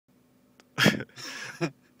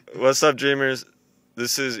What's up, dreamers?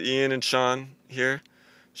 This is Ian and Sean here.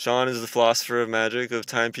 Sean is the philosopher of magic of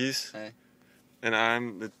Timepiece. Hey. And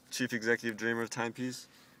I'm the chief executive dreamer of Timepiece.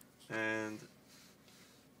 And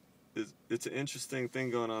it's an interesting thing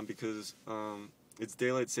going on because it's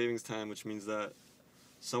daylight savings time, which means that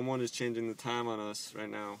someone is changing the time on us right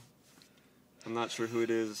now. I'm not sure who it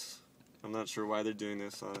is. I'm not sure why they're doing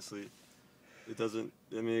this, honestly. It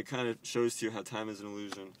kind of shows to you how time is an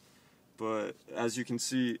illusion. But as you can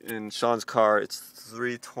see in Sean's car, it's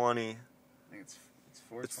 3:20. I think it's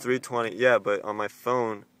 4:20. It's 3:20. Yeah, but on my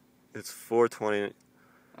phone, it's 4:20.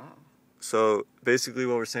 Oh. So basically,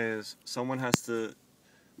 what we're saying is,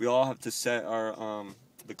 we all have to set our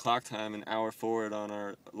the clock time an hour forward on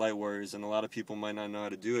our Lightwarriors, and a lot of people might not know how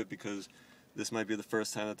to do it because this might be the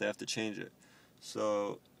first time that they have to change it.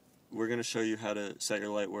 So we're gonna show you how to set your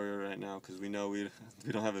Lightwarrior right now because we know we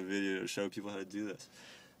don't have a video to show people how to do this.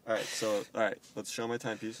 All right, let's show my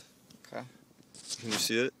timepiece. Okay. Can you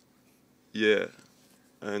see it? Yeah.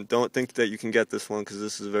 And don't think that you can get this one because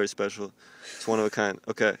this is very special. It's one of a kind.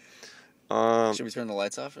 Okay. Should we turn the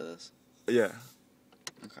lights off for this? Yeah.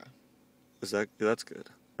 Okay. That's good.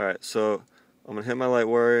 All right. So I'm gonna hit my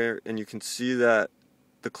Lightwarrior, and you can see that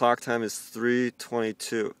the clock time is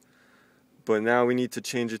 3:22. But now we need to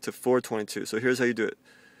change it to 4:22. So here's how you do it.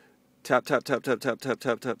 Tap, tap, tap, tap, tap, tap,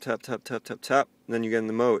 tap, tap, tap, tap, tap, tap, tap. And then you get in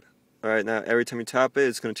the mode. Alright, now every time you tap it,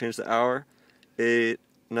 it's going to change the hour. 8,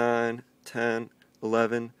 9, 10,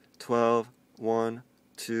 11, 12, 1,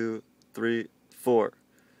 2, 3, 4.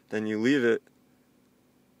 Then you leave it.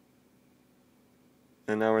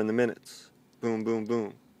 And now we're in the minutes. Boom, boom,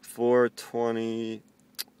 boom. 4:20.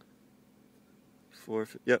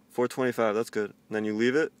 4:25. That's good. And then you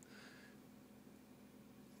leave it.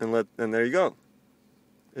 And there you go.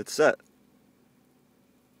 It's set.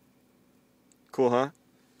 Cool, huh?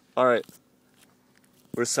 Alright.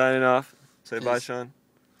 We're signing off. Say Peace. bye, Sean.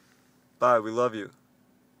 Bye, we love you.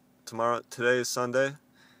 Today is Sunday.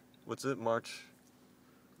 What's it? March?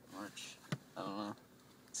 I don't know.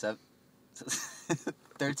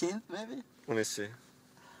 13th, maybe? Let me see.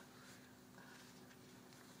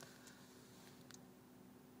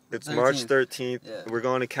 It's 13th. March 13th. Yeah. We're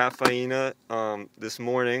going to Cafeína this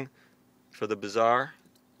morning for the bazaar.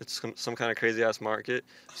 It's some kind of crazy ass market.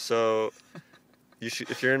 So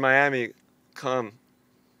if you're in Miami, come.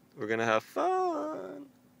 We're gonna have fun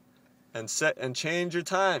and change your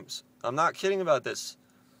times. I'm not kidding about this.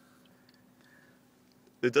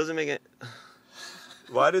 It doesn't make it.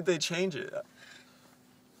 Why did they change it?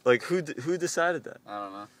 Like who decided that? I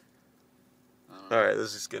don't know. All right,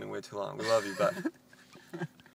 this is getting way too long. We love you. Bye.